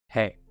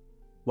Hey,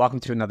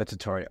 welcome to another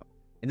tutorial.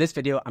 In this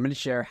video, I'm going to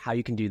share how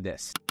you can do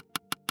this.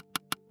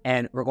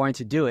 And we're going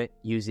to do it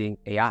using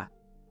AI.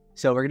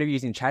 So we're going to be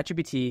using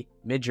ChatGPT,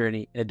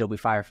 Midjourney, and Adobe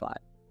Firefly.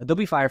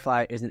 Adobe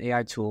Firefly is an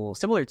AI tool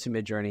similar to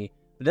Midjourney,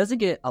 but doesn't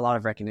get a lot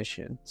of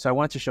recognition. So I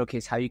wanted to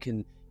showcase how you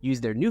can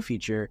use their new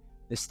feature,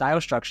 the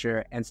style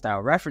structure and style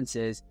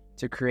references,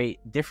 to create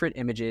different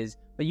images,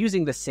 but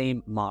using the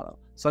same model.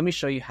 So let me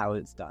show you how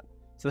it's done.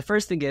 So the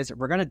first thing is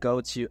we're going to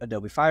go to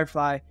Adobe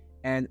Firefly,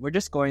 and we're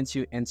just going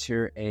to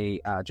enter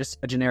just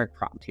a generic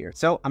prompt here.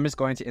 So I'm just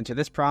going to enter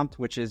this prompt,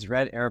 which is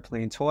red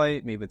airplane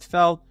toy made with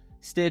felt,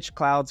 stitch,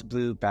 clouds,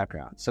 blue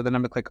background. So then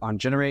I'm gonna click on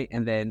generate,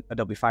 and then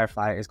Adobe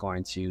Firefly is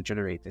going to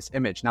generate this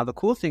image. Now, the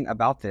cool thing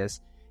about this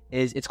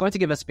is it's going to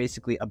give us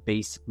basically a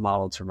base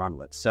model to run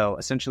with. So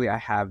essentially I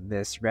have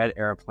this red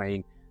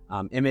airplane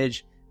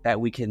image that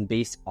we can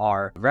base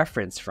our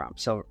reference from.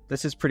 So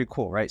this is pretty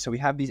cool, right? So we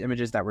have these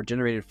images that were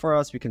generated for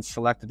us. We can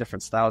select the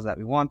different styles that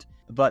we want.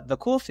 But the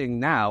cool thing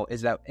now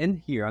is that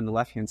in here on the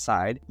left-hand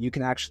side, you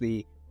can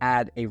actually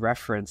add a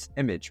reference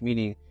image,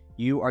 meaning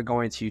you are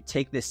going to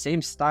take this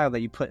same style that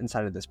you put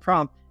inside of this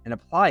prompt and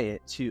apply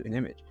it to an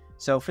image.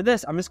 So for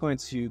this, I'm just going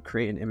to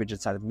create an image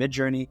inside of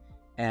Midjourney,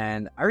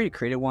 and I already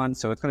created one.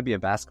 So it's going to be a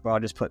basketball. I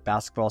just put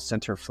basketball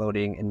center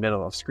floating in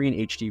middle of screen,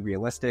 HD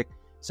realistic.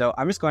 So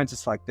I'm just going to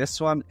select this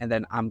one, and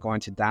then I'm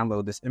going to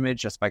download this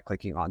image just by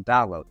clicking on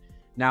download.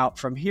 Now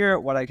from here,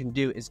 what I can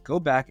do is go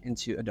back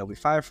into Adobe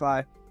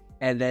Firefly,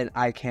 and then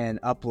I can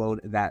upload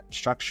that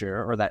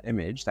structure or that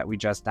image that we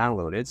just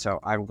downloaded. So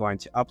I'm going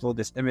to upload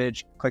this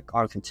image, click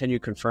on continue,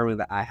 confirming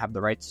that I have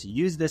the rights to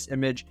use this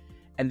image.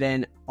 And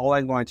then all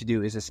I'm going to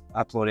do is just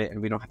upload it,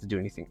 and we don't have to do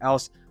anything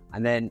else.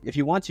 And then if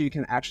you want to, you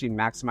can actually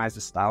maximize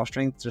the style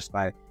strength just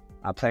by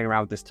playing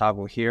around with this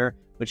toggle here,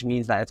 which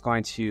means that it's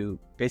going to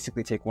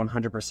basically take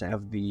 100%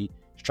 of the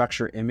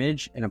structure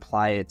image and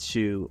apply it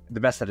to the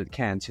best that it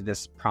can to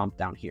this prompt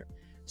down here.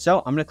 So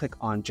I'm going to click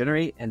on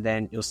generate, and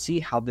then you'll see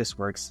how this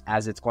works,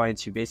 as it's going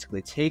to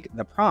basically take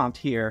the prompt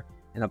here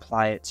and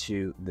apply it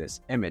to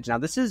this image. Now,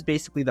 this is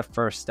basically the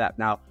first step.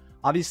 Now,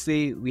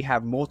 obviously we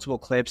have multiple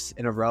clips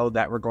in a row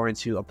that we're going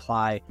to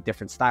apply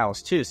different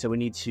styles to. So we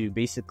need to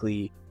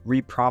basically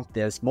reprompt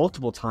this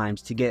multiple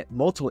times to get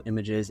multiple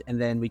images, and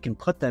then we can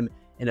put them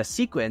in a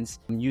sequence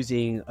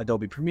using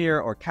Adobe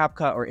Premiere or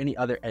CapCut or any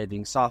other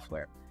editing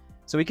software.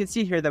 So we can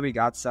see here that we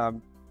got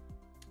some.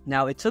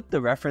 Now, it took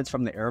the reference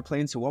from the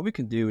airplane. So what we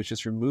can do is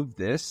just remove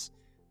this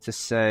to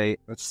say,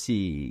 let's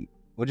see,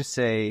 we'll just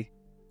say,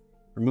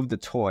 remove the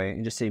toy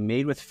and just say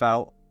made with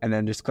felt, and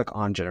then just click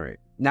on generate.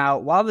 Now,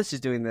 while this is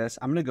doing this,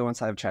 I'm going to go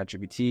inside of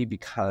ChatGPT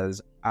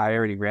because I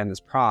already ran this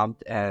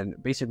prompt,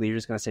 and basically you're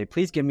just going to say,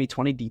 please give me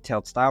 20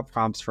 detailed style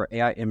prompts for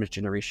AI image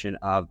generation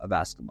of a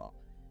basketball.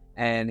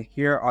 And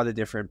here are the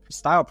different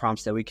style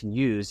prompts that we can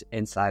use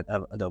inside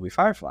of Adobe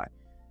Firefly.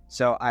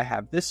 So I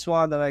have this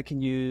one that I can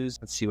use.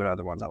 Let's see what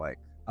other ones I like.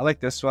 I like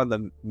this one,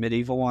 the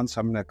medieval one. So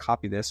I'm going to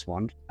copy this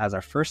one as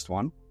our first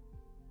one.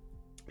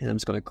 And I'm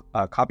just going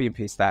to copy and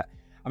paste that.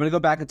 I'm going to go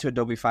back into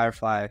Adobe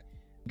Firefly.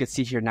 You can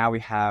see here now we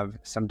have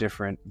some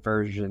different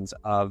versions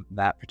of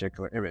that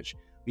particular image.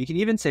 We can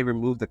even say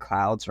remove the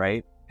clouds,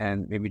 right?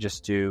 And maybe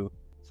just do,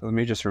 so let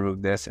me just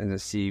remove this and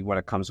just see what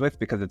it comes with,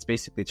 because it's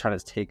basically trying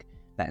to take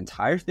that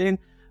entire thing,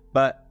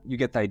 but you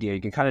get the idea.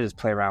 You can kind of just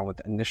play around with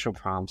the initial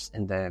prompts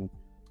and then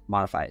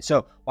modify it.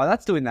 So while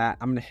that's doing that,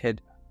 I'm going to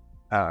hit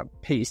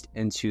paste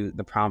into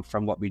the prompt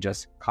from what we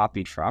just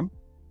copied from.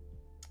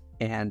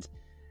 And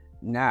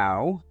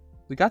now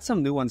we got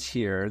some new ones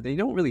here. They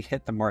don't really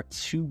hit the mark,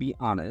 to be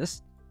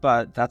honest,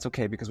 but that's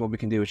okay, because what we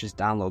can do is just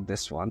download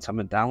this one. So I'm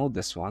going to download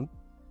this one.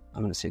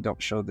 I'm going to say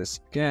don't show this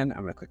again.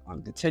 I'm going to click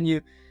on continue.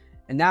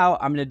 And now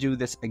I'm going to do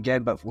this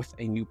again, but with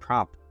a new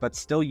prompt, but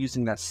still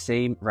using that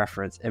same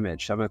reference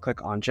image. So I'm going to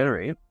click on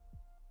generate,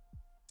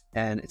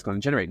 and it's going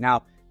to generate.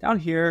 Now, down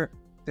here,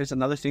 there's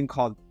another thing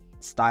called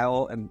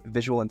style and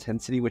visual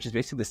intensity, which is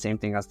basically the same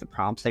thing as the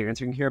prompts that you're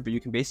entering here, but you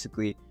can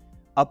basically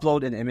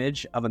upload an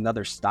image of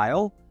another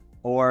style,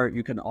 or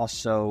you can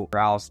also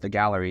browse the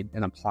gallery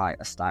and apply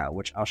a style,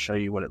 which I'll show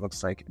you what it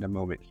looks like in a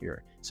moment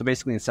here. So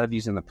basically, instead of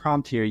using the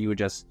prompt here, you would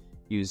just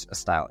use a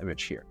style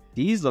image here.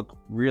 These look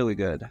really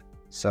good.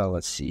 So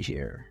let's see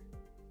here.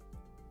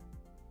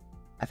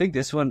 I think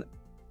this one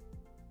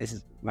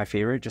is my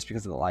favorite just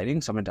because of the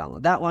lighting. So I'm going to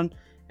download that one,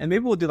 and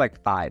maybe we'll do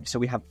like 5. So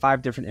we have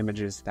 5 different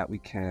images that we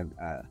can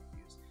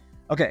use.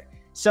 Okay,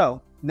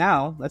 so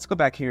now let's go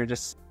back here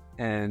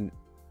and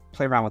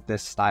play around with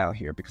this style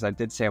here, because I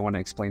did say I want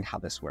to explain how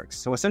this works.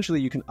 So essentially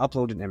you can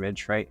upload an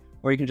image, right?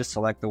 Or you can just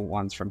select the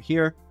ones from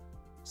here.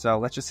 So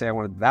let's just say I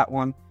wanted that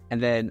one,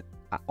 and then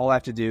all I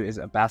have to do is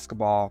a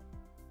basketball.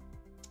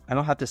 I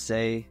don't have to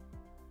say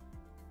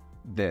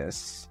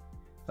this.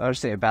 I'll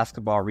just say a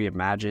basketball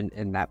reimagined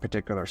in that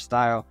particular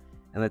style,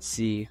 and let's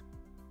see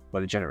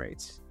what it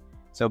generates.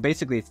 So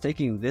basically it's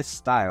taking this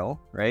style,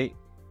 right,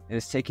 and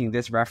it's taking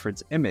this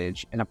reference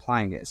image and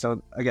applying it.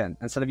 So again,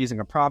 instead of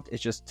using a prompt,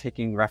 it's just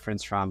taking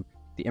reference from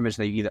the image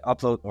that you either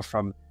upload or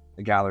from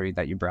the gallery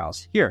that you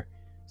browse here.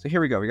 So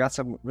here we go. We got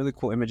some really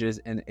cool images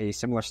in a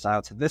similar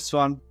style to this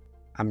one.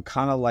 I'm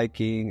kind of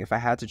liking, if I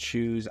had to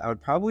choose, I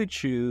would probably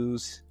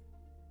choose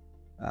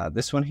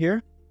this one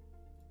here.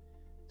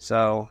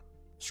 So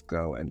let's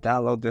go and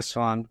download this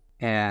one.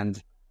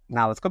 And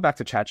now let's go back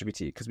to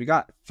ChatGPT because we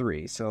got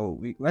 3.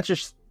 So let's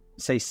just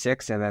say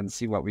 6 and then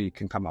see what we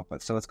can come up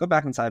with. So let's go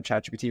back inside of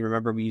ChatGPT.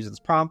 Remember, we use this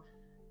prompt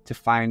to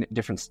find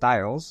different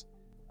styles.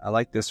 I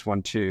like this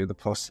one too, the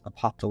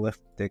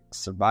post-apocalyptic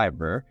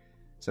survivor.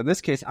 So in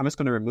this case, I'm just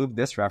going to remove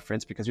this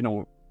reference because we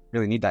don't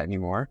really need that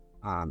anymore.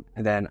 And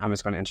then I'm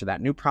just going to enter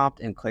that new prompt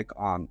and click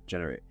on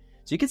generate.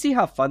 So you can see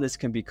how fun this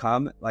can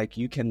become. Like,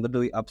 you can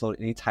literally upload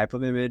any type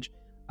of image.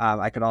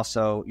 I could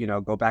also,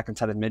 go back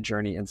inside of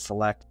Midjourney and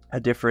select a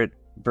different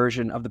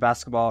version of the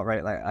basketball,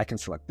 right? Like, I can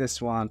select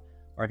this one,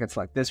 or I can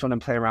select this one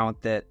and play around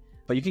with it.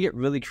 But you can get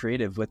really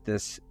creative with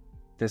this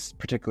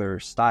particular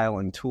style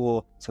and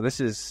tool. So this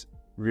is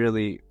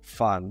really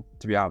fun,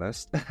 to be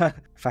honest.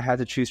 If I had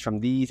to choose from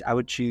these, I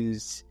would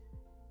choose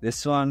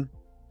this one.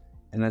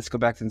 And let's go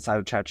back to inside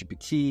of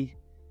ChatGPT.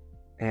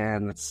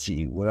 And let's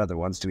see, what other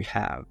ones do we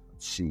have?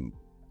 Let's see.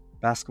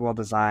 Basketball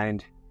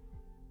designed,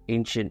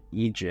 ancient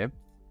Egypt.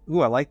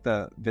 Ooh, I like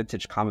the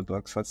vintage comic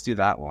books. Let's do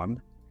that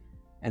one.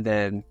 And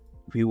then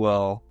we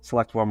will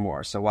select one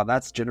more. So while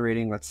that's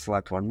generating, let's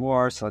select one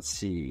more. So let's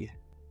see.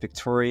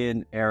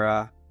 Victorian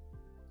era,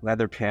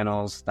 leather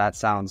panels. That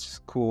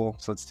sounds cool.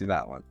 So let's do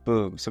that one.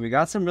 Boom. So we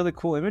got some really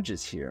cool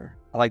images here.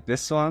 I like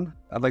this one.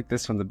 I like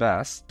this one the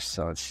best.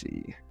 So let's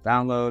see.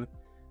 Download.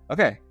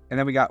 Okay. And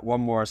then we got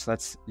one more. So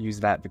let's use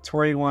that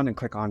Victorian one and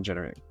click on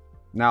generate.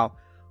 Now,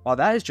 while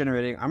that is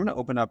generating, I'm going to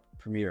open up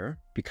Premiere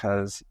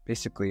because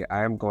basically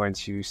I am going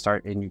to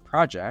start a new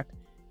project.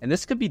 And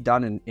this could be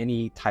done in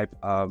any type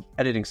of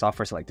editing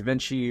software, so like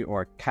DaVinci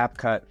or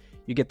CapCut.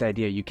 You get the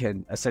idea. You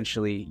can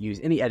essentially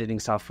use any editing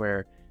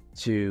software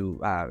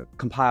to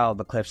compile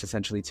the clips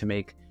essentially to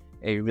make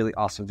a really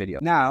awesome video.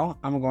 Now,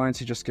 I'm going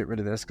to just get rid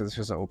of this because this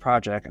was an old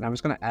project. And I'm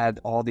just going to add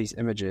all these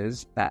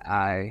images that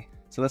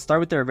So let's start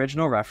with the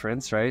original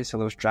reference, right? So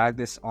let's drag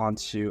this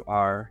onto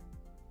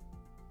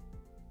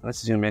let's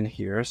zoom in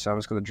here. So I'm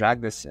just going to drag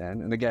this in.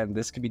 And again,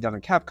 this can be done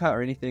in CapCut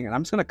or anything. And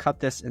I'm just going to cut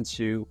this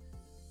into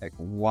like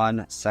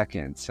 1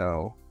 second.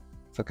 So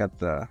let's look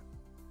at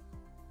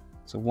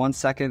so 1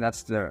 second,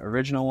 that's the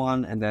original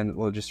one. And then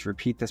we'll just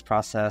repeat this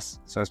process.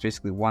 So it's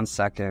basically 1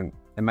 second.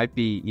 It might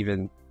be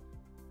even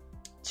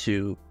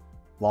too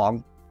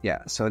long.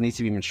 Yeah, so it needs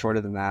to be even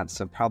shorter than that.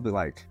 So probably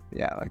like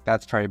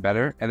that's probably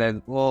better. And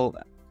then we'll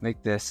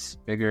make this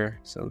bigger.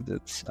 So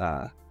let's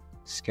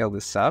scale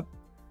this up.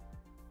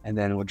 And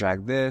then we'll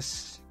drag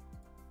this.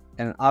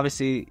 And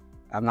obviously,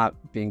 I'm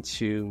not being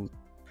too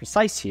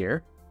precise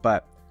here,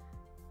 but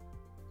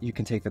you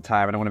can take the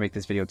time. I don't want to make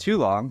this video too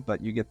long, but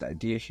you get the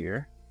idea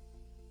here.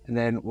 And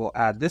then we'll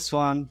add this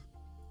one.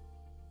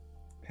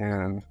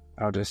 And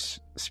I'll just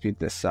speed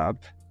this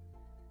up.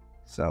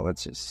 So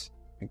let's just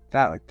make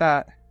that like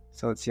that.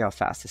 So let's see how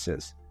fast this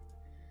is.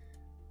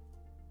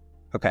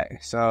 Okay,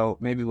 so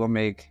maybe we'll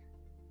make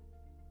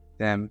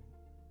them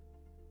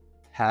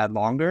had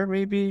longer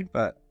maybe,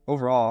 but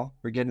overall,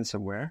 we're getting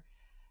somewhere.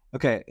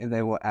 Okay, and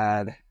then we'll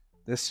add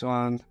this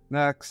one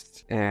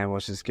next, and we'll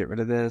just get rid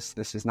of this.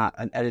 This is not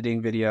an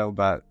editing video,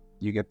 but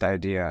you get the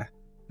idea.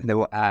 And then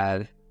we'll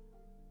add,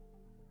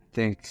 I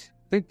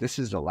think this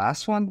is the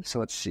last one. So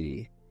let's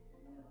see.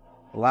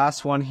 The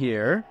last one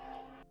here.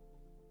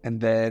 And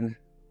then,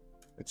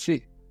 let's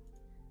see.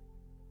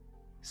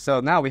 So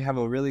now we have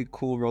a really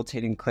cool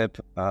rotating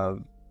clip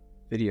of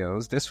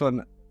videos. This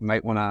one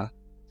might want to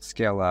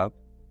scale up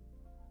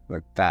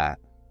like that.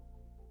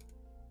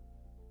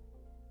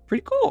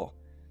 Pretty cool.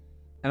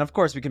 And of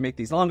course, we can make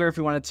these longer if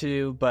we wanted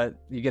to, but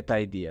you get the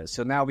idea.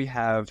 So now we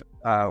have,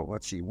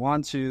 let's see,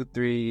 1, 2,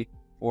 3,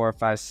 4,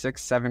 5,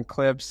 6, 7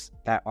 clips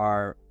that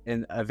are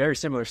in a very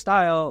similar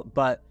style,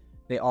 but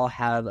they all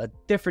have a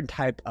different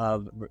type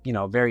of,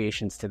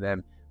 variations to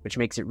them, which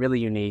makes it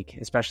really unique,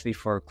 especially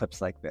for clips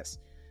like this.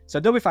 So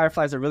Adobe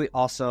Firefly is a really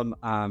awesome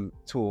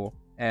tool,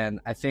 and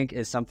I think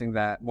is something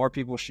that more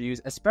people should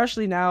use,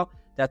 especially now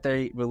that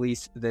they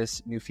release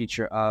this new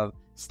feature of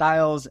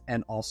styles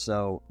and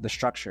also the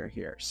structure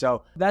here.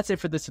 So that's it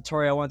for this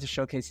tutorial. I wanted to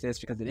showcase this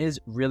because it is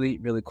really,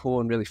 really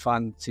cool and really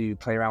fun to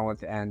play around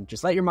with and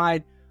just let your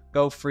mind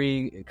go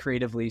free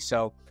creatively.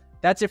 So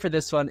that's it for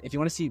this one. If you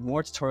want to see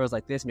more tutorials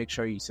like this, make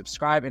sure you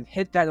subscribe and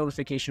hit that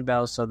notification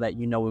bell so that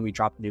you know when we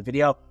drop a new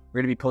video.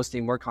 We're going to be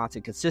posting more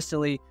content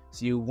consistently,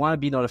 so you want to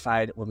be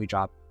notified when we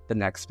drop the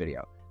next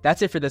video.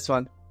 That's it for this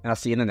one, and I'll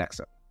see you in the next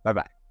one.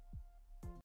 Bye-bye.